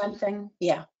program or something?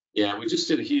 Yeah. Yeah, we just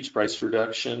did a huge price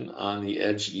reduction on the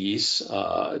Edge E's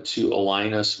to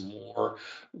align us more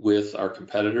with our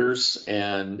competitors,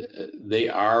 and they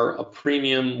are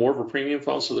more of a premium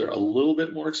phone, so they're a little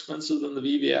bit more expensive than the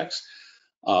VVX.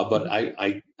 But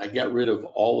I got rid of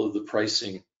all of the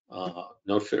pricing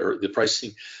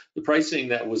the pricing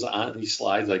that was on these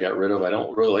slides. I got rid of. I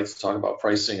don't really like to talk about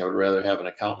pricing. I would rather have an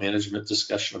account management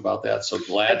discussion about that. So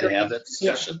glad to have that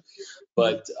discussion. Yeah.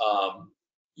 But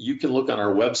you can look on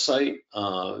our website.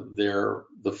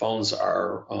 The phones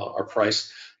are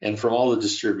priced, and from all the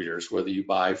distributors, whether you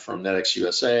buy from NetX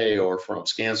USA or from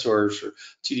ScanSource or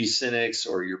TD Synnex,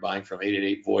 or you're buying from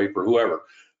 888 VoIP or whoever,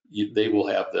 they will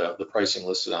have the pricing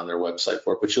listed on their website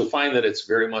for it. But you'll find that it's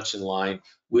very much in line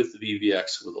with the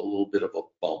VVX with a little bit of a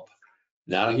bump.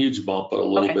 Not a huge bump, but a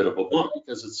little bit of a bump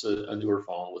because it's a newer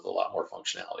phone with a lot more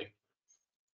functionality.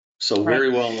 So very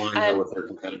well in line there with our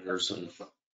competitors. And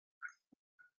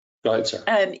Go ahead, sir.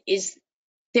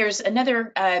 There's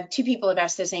another, two people have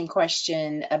asked the same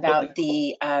question about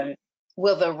the,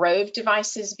 will the Rove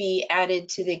devices be added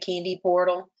to the Kandy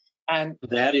portal?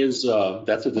 That's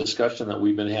a discussion that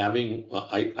we've been having.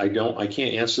 I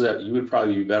can't answer that. You would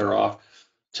probably be better off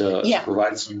to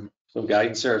provide some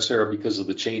guidance there, Sarah, because of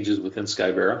the changes within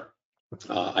Skyvera.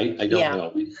 I don't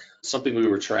know. Something we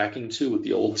were tracking to with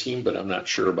the old team, but I'm not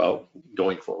sure about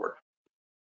going forward.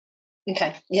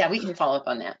 Okay. Yeah, we can follow up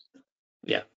on that.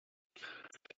 Yeah.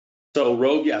 So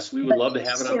Rove, yes, we would love to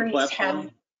have it on the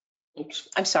platform. Oops.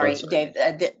 I'm sorry, Dave.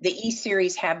 The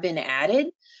E-Series have been added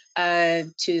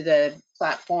to the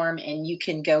platform, and you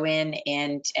can go in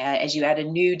and as you add a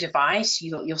new device,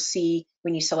 you'll see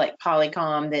when you select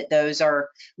Polycom that those are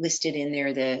listed in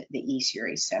there, the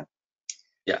E-Series. So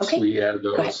yes, okay. We added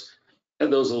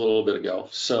those a little bit ago.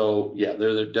 So yeah,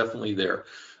 they're definitely there.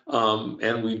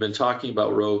 And we've been talking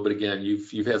about Rove, but again,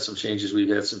 you've had some changes,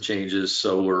 we've had some changes,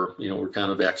 so we're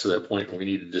kind of back to that point where we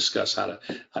need to discuss how to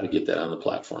get that on the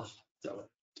platform. So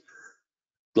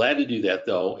glad to do that,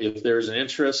 though. If there's an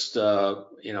interest,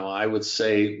 I would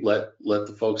say let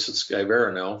the folks at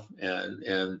Skyvera know,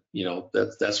 and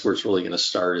that's where it's really going to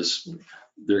start. Is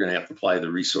they're going to have to apply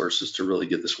the resources to really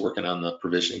get this working on the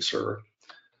provisioning server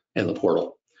and the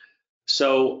portal.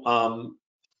 So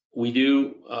we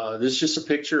do. This is just a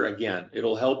picture. Again,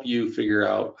 it'll help you figure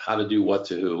out how to do what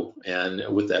to who,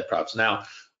 and with that props. Now,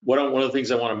 one of the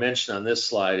things I want to mention on this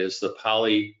slide is the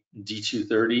Poly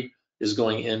D230 is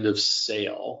going end of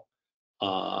sale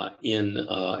at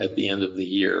the end of the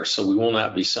year. So we will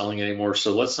not be selling anymore.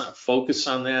 So let's not focus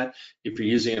on that. If you're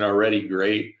using it already,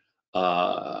 great.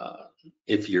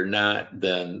 If you're not,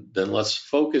 then let's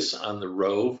focus on the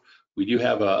Rove. We do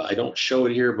have I don't show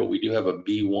it here, but we do have a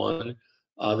B1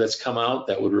 that's come out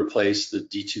that would replace the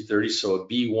D230. So a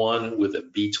B1 with a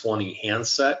B20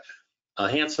 handset.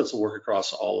 Handsets will work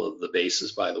across all of the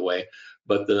bases, by the way.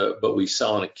 But we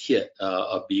sell in a kit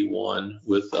a B1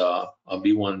 with a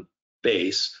B1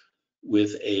 base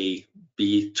with a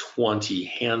B20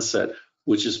 handset,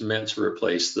 which is meant to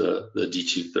replace the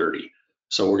D230.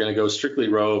 So we're going to go strictly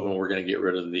Rove, and we're going to get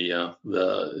rid of the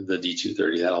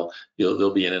D230.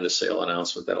 There'll be an end of sale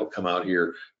announcement that'll come out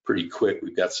here pretty quick.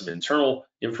 We've got some internal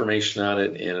information on it,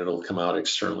 and it'll come out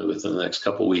externally within the next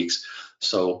couple weeks.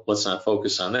 So let's not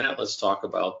focus on that. Let's talk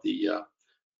about the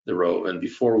Rove. And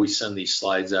before we send these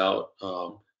slides out,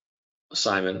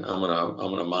 Simon,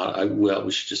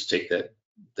 we should just take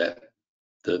the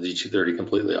D230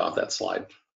 completely off that slide.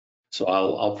 So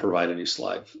I'll provide a new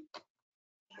slide.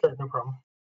 Sure, no problem.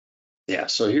 Yeah,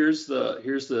 so here's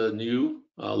the new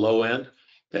low end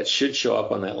that should show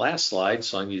up on that last slide.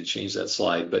 So I need to change that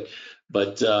slide, but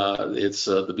it's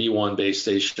the B1 base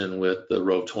station with the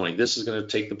Rove 20. This is going to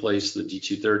take the place of the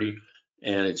D230,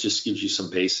 and it just gives you some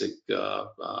basic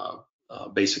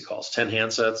calls, 10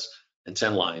 handsets and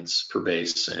 10 lines per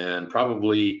base, and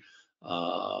probably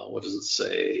what does it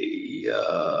say?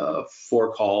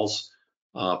 4 calls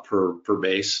per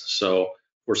base. So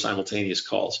 4 simultaneous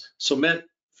calls. So meant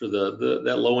for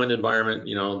that low end environment,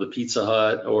 the Pizza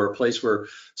Hut, or a place where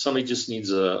somebody just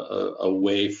needs a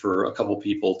way for a couple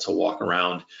people to walk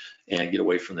around and get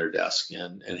away from their desk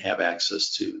and have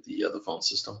access to the phone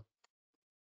system.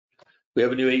 We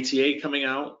have a new ATA coming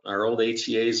out. Our old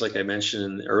ATAs, like I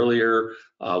mentioned earlier,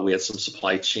 we had some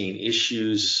supply chain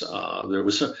issues. There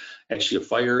was actually a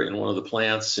fire in one of the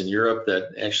plants in Europe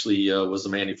that actually was the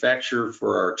manufacturer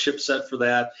for our chipset for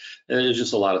that. And there's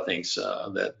just a lot of things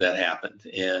that happened,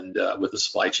 and with the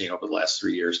supply chain over the last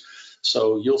 3 years.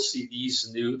 So you'll see this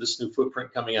new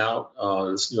footprint coming out,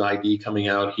 this new ID coming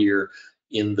out here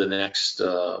in the next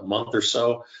month or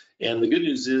so. And the good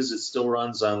news is it still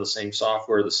runs on the same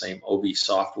software, the same OB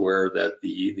software that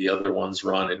the other ones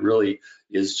run. It really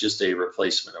is just a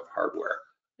replacement of hardware.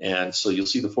 And so you'll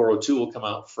see the 402 will come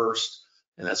out first,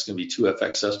 and that's going to be 2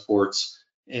 FXS ports,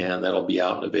 and that'll be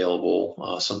out and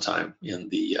available sometime in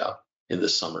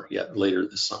this summer, later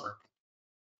this summer.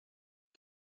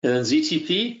 And then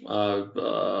ZTP,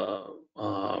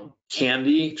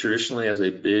 Kandy traditionally has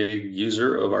a big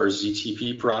user of our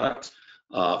ZTP product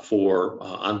for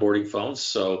onboarding phones.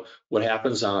 So what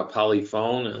happens on a Poly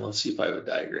phone, and let's see if I have a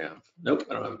diagram. Nope,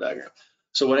 I don't have a diagram.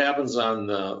 So what happens on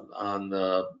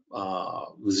the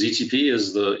ZTP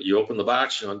is you open the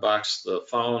box, you unbox the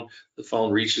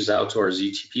phone reaches out to our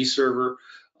ZTP server.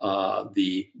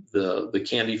 The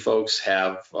Kandy folks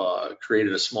have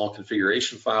created a small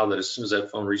configuration file that as soon as that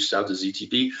phone reaches out to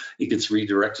ZTP, it gets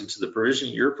redirected to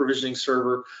your provisioning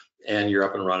server, and you're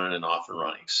up and running and off and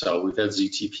running. So we've had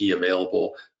ZTP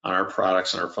available on our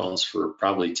products and our phones for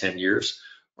probably 10 years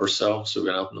or so. So we've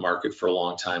been out in the market for a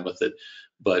long time with it.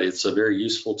 but it's a very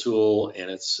useful tool,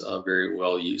 and it's very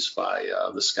well used by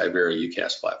the Skyvera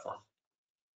UCaaS platform.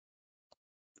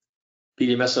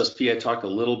 PDM-SSP, I talked a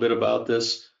little bit about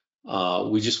this.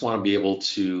 We just want to be able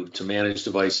to manage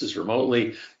devices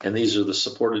remotely, and these are the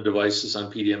supported devices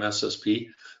on PDM-SSP.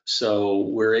 So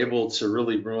we're able to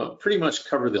really pretty much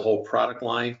cover the whole product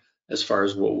line as far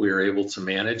as what we're able to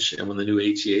manage. And when the new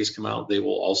ATAs come out, they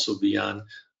will also be on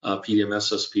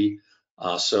PDM-SSP.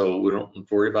 So we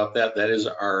don't worry about that. That is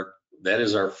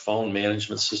our phone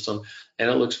management system, and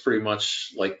it looks pretty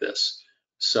much like this.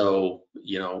 So,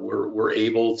 you know, we're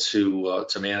able to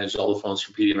manage all the phones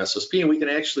from PDM-SSP, and we can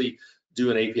actually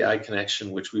do an API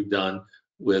connection, which we've done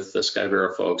with the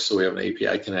Skyvera folks. So we have an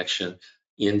API connection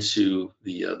into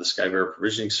the Skyvera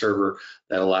provisioning server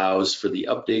that allows for the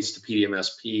updates to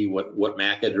PDM-SSP, what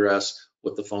MAC address,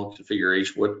 what the phone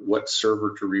configuration, what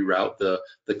server to reroute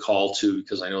the call to,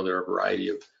 because I know there are a variety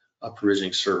of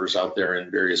provisioning servers out there in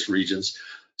various regions.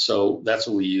 So that's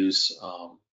what we use.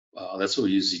 That's what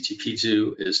we use ZTP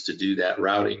to, is to do that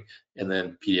routing, and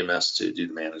then PDMS to do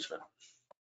the management.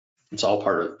 It's all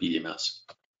part of PDMS.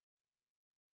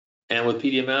 And with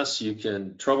PDMS, you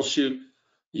can troubleshoot,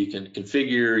 you can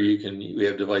configure, we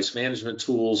have device management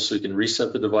tools, so you can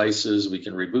reset the devices, we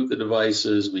can reboot the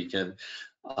devices, we can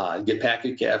get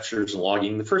packet captures and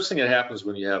logging. The first thing that happens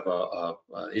when you have an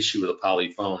issue with a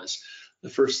poly phone is the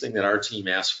first thing that our team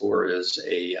asks for is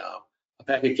a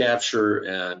packet capture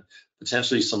and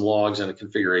potentially some logs and a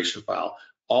configuration file,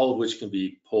 all of which can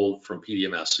be pulled from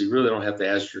PDMS. So you really don't have to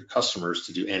ask your customers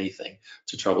to do anything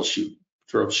to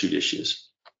troubleshoot issues.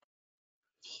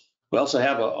 We also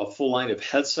have a full line of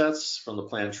headsets from the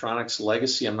Plantronics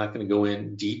legacy. I'm not going to go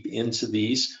in deep into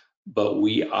these, but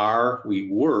we are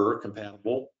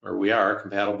compatible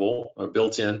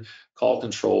built-in call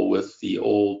control with the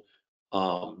old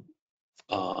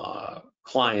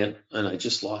client, and I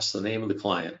just lost the name of the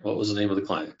client. What was the name of the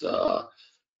client?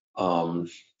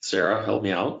 Sarah, help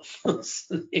me out.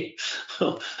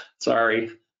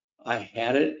 Sorry, I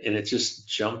had it and it just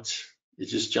jumped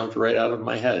right out of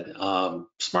my head.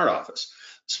 Smart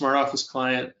Office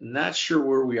client. Not sure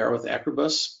where we are with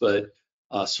Acrobus, but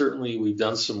certainly we've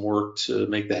done some work to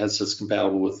make the headsets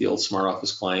compatible with the old Smart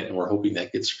Office client, and we're hoping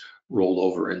that gets rolled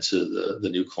over into the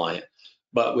new client.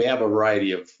 But we have a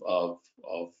variety of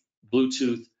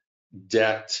Bluetooth,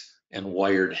 decked, and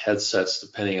wired headsets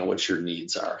depending on what your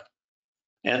needs are.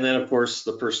 And then, of course,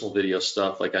 the personal video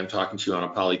stuff, like I'm talking to you on a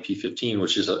Poly P15,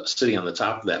 which is sitting on the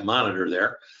top of that monitor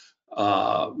there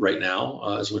right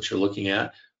now, is what you're looking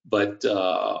at. But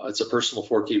it's a personal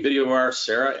 4K video of ours.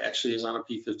 Sarah actually is on a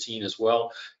P15 as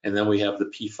well. And then we have the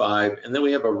P5. And then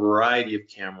we have a variety of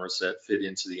cameras that fit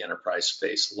into the enterprise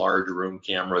space, large room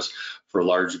cameras for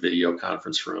large video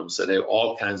conference rooms that have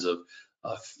all kinds of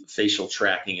facial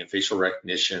tracking and facial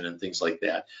recognition and things like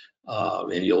that.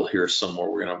 And you'll hear some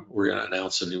more. We're gonna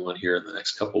announce a new one here in the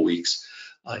next couple weeks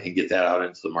and get that out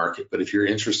into the market. But if you're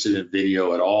interested in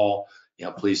video at all, you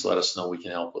know, please let us know. We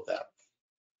can help with that.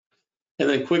 And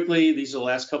then quickly, these are the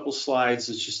last couple slides.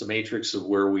 It's just a matrix of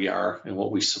where we are and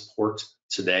what we support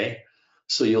today.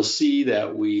 So you'll see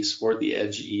that we support the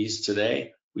Edge E's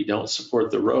today. We don't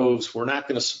support the Roves. We're not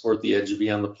going to support the Edge V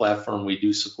on the platform. We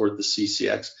do support the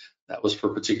CCX. That was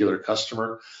for a particular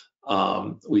customer.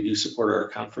 We do support our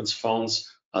conference phones.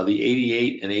 The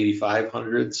 88 and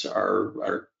 8500s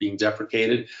are being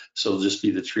deprecated, so it'll just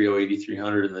be the Trio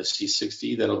 8300 and the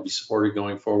C60 that'll be supported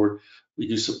going forward. We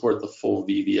do support the full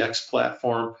VVX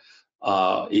platform.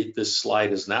 This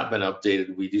slide has not been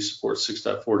updated. We do support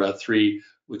 6.4.3,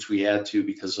 which we had to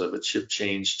because of a chip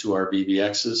change to our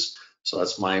VVXs. So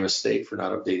that's my mistake for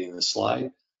not updating the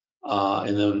slide.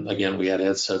 And then again, we had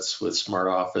headsets with Smart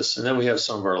Office, and then we have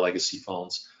some of our legacy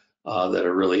phones that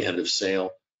are really end of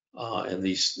sale. And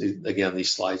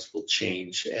these slides will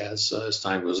change as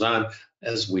time goes on,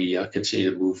 as we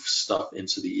continue to move stuff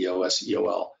into the EOS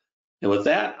EOL. And with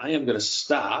that, I am going to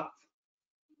stop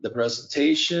the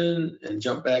presentation and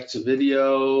jump back to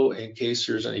video in case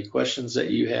there's any questions that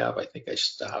you have. I think I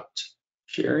stopped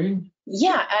sharing.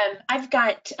 Yeah, I've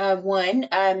got one.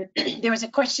 There was a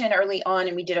question early on,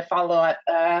 and we did a follow-up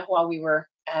while we were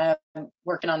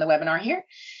working on the webinar here.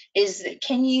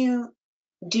 Can you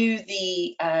do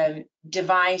the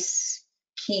device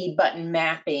key button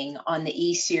mapping on the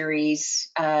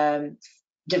E-Series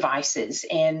devices?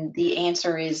 And the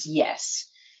answer is yes,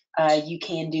 you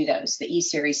can do those, the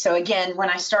E-Series. So again, when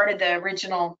I started the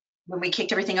original, when we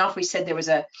kicked everything off, we said there was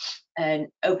an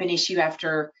open issue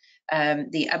after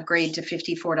the upgrade to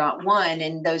 54.1,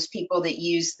 and those people that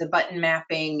use the button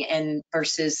mapping and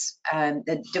versus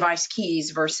the device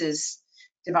keys versus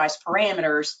device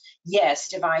parameters, yes,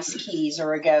 device keys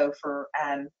are a go for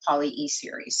Poly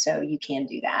E-Series, so you can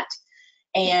do that.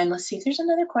 And let's see if there's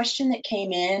another question that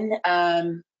came in.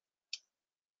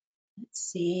 Let's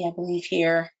see, I believe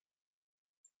here.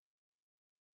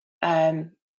 I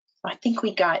think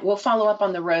we'll follow up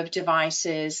on the Rove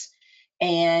devices.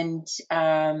 And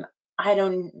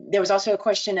there was also a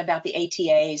question about the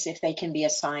ATAs, if they can be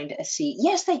assigned a seat.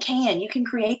 Yes, they can. You can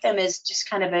create them as just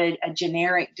kind of a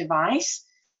generic device.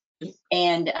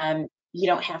 And you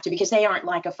don't have to, because they aren't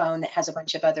like a phone that has a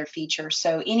bunch of other features.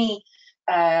 So any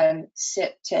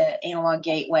SIP to analog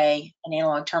gateway, an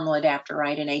analog terminal adapter,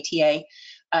 right, an ATA,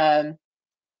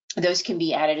 those can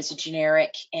be added as a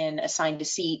generic and assigned a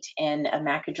seat and a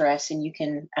MAC address, and you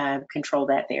can control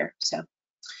that there. So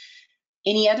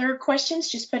any other questions,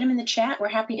 just put them in the chat. We're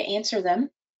happy to answer them.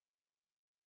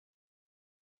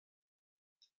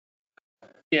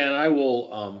 Yeah, and I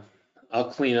will,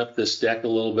 I'll clean up this deck a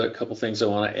little bit, a couple things I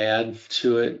want to add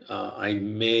to it. I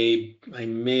may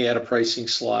add a pricing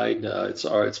slide.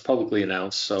 It's publicly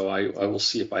announced, so I will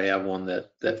see if I have one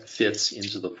that fits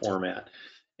into the format.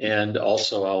 And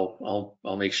also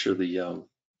I'll make sure the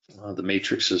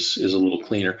matrix is a little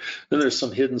cleaner. Then there's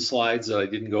some hidden slides that I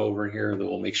didn't go over here that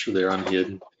will make sure they're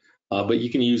unhidden. But you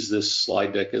can use this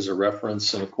slide deck as a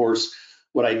reference. And of course,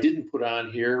 what I didn't put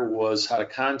on here was how to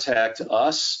contact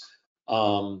us.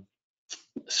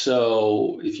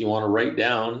 So if you want to write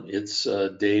down, it's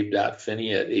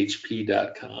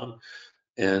dave.finney@hp.com.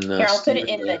 And here, I'll put it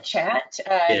in the chat.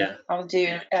 Yeah. I'll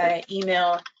do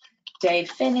email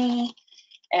Dave Finney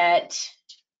at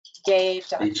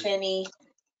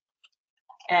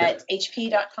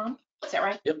dave.finney@hp.com. Is that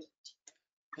right? Yep.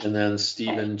 And then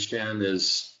Stephen Chen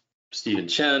is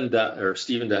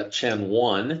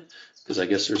Stephen.Chen1, because I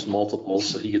guess there's multiple,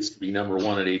 so he gets to be number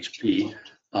 1 at HP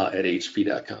at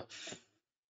hp.com.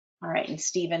 All right, and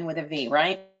Stephen with a V,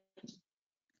 right?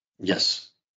 Yes.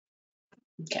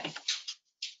 Okay.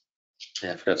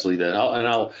 Yeah, I forgot to leave that.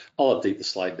 I'll update the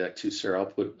slide deck too, sir. I'll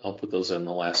put those on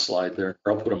the last slide there,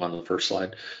 or I'll put them on the first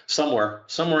slide. Somewhere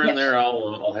in there,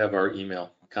 I'll have our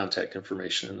email contact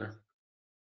information in there.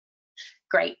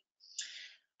 Great.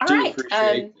 All right.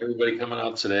 Appreciate everybody coming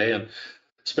out today and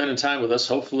spending time with us.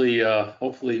 Hopefully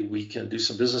we can do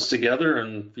some business together,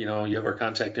 and you have our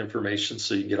contact information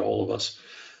so you can get a hold of us.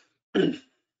 And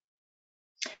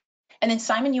then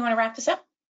Simon, you want to wrap this up?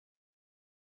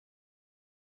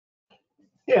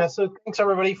 Yeah, so thanks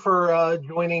everybody for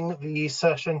joining the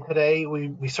session today.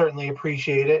 We certainly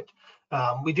appreciate it.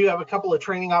 We do have a couple of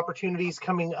training opportunities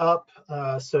coming up.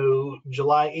 So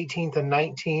July 18th and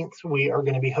 19th, we are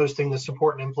going to be hosting the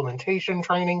support and implementation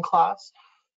training class.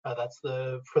 That's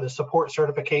for the support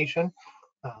certification.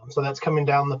 So that's coming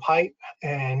down the pipe,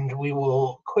 and we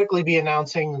will quickly be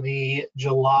announcing the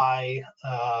July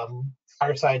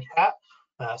Fireside chat.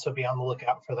 So be on the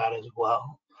lookout for that as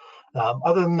well.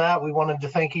 Other than that, we wanted to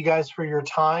thank you guys for your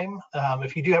time.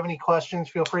 If you do have any questions,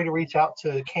 feel free to reach out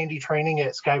to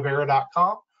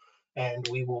candytraining@skyvera.com, and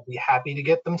we will be happy to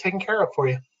get them taken care of for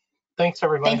you. Thanks,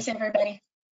 everybody. Thanks, everybody.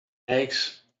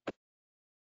 Thanks.